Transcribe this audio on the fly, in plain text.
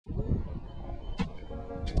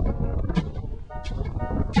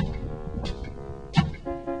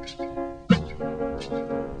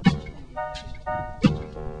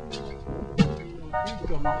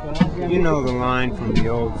You know the line from the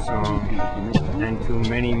old song, and too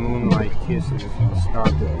many moonlight kisses will start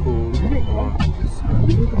to cool the warmth of the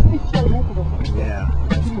sun. Yeah,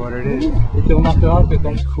 that's what it is.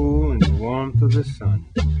 They cool in the warmth of the sun.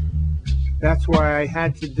 That's why I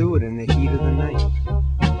had to do it in the heat of the night.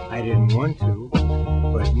 I didn't want to,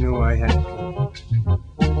 but knew I had to.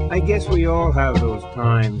 I guess we all have those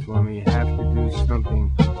times when we have to do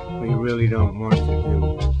something we really don't want to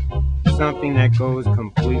do. Something that goes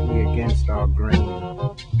completely against our grain.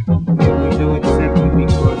 Yet we do it simply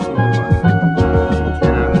because we must. We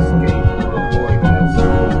cannot escape or avoid that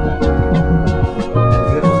simple fact.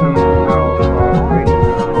 As if somehow far greater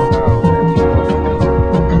than ourselves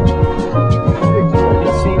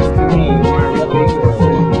it seems to me my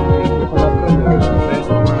relationship with people is the best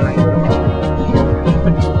one I ever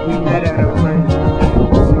had. We met at a friend's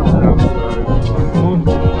house, somehow started talking.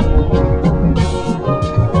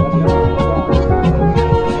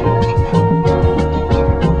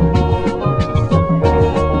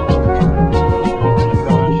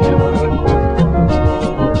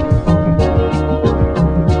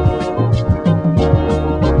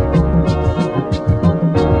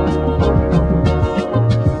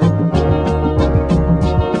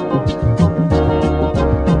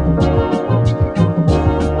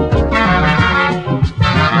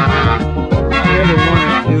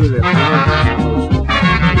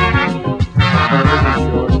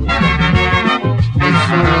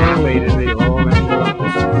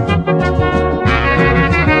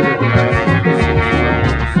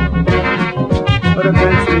 But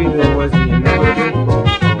eventually there was the inevitable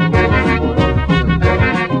phone call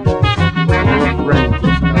or a friend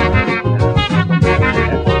just got recognized. They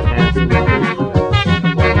had to cancel the trip.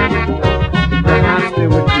 Perhaps there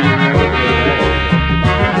would be another day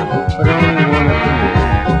after, but only one of them.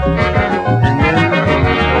 And then the phone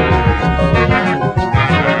call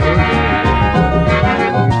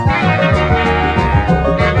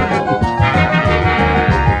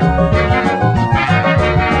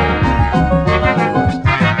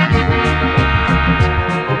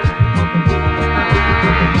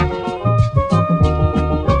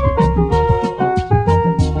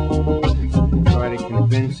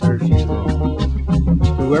convince her she's wrong.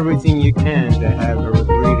 Do everything you can to have her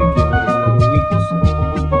agree to give it another week or so.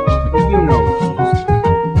 But you know it's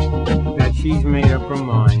useless. That she's made up her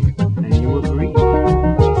mind, and you agree.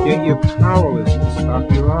 Yet you're powerless to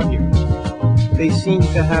stop your arguments. They seem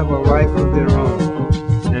to have a life of their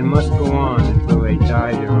own, and must go on until they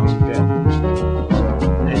die their own death.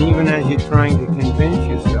 And even as you're trying to convince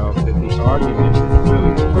yourself that the argument is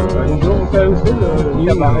really a discussion,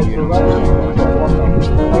 you know you don't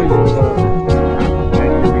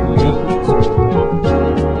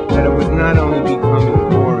that it was not only becoming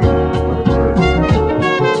boring for the person,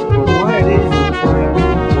 but what it is in trying to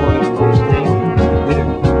avoid is anger,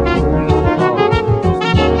 bitterness,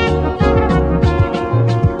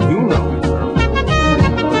 you know it's her fault,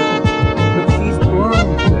 but she's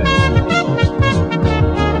blind to that.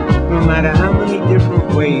 No matter how many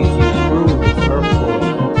different ways you prove it's her fault,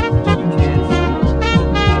 she can't see.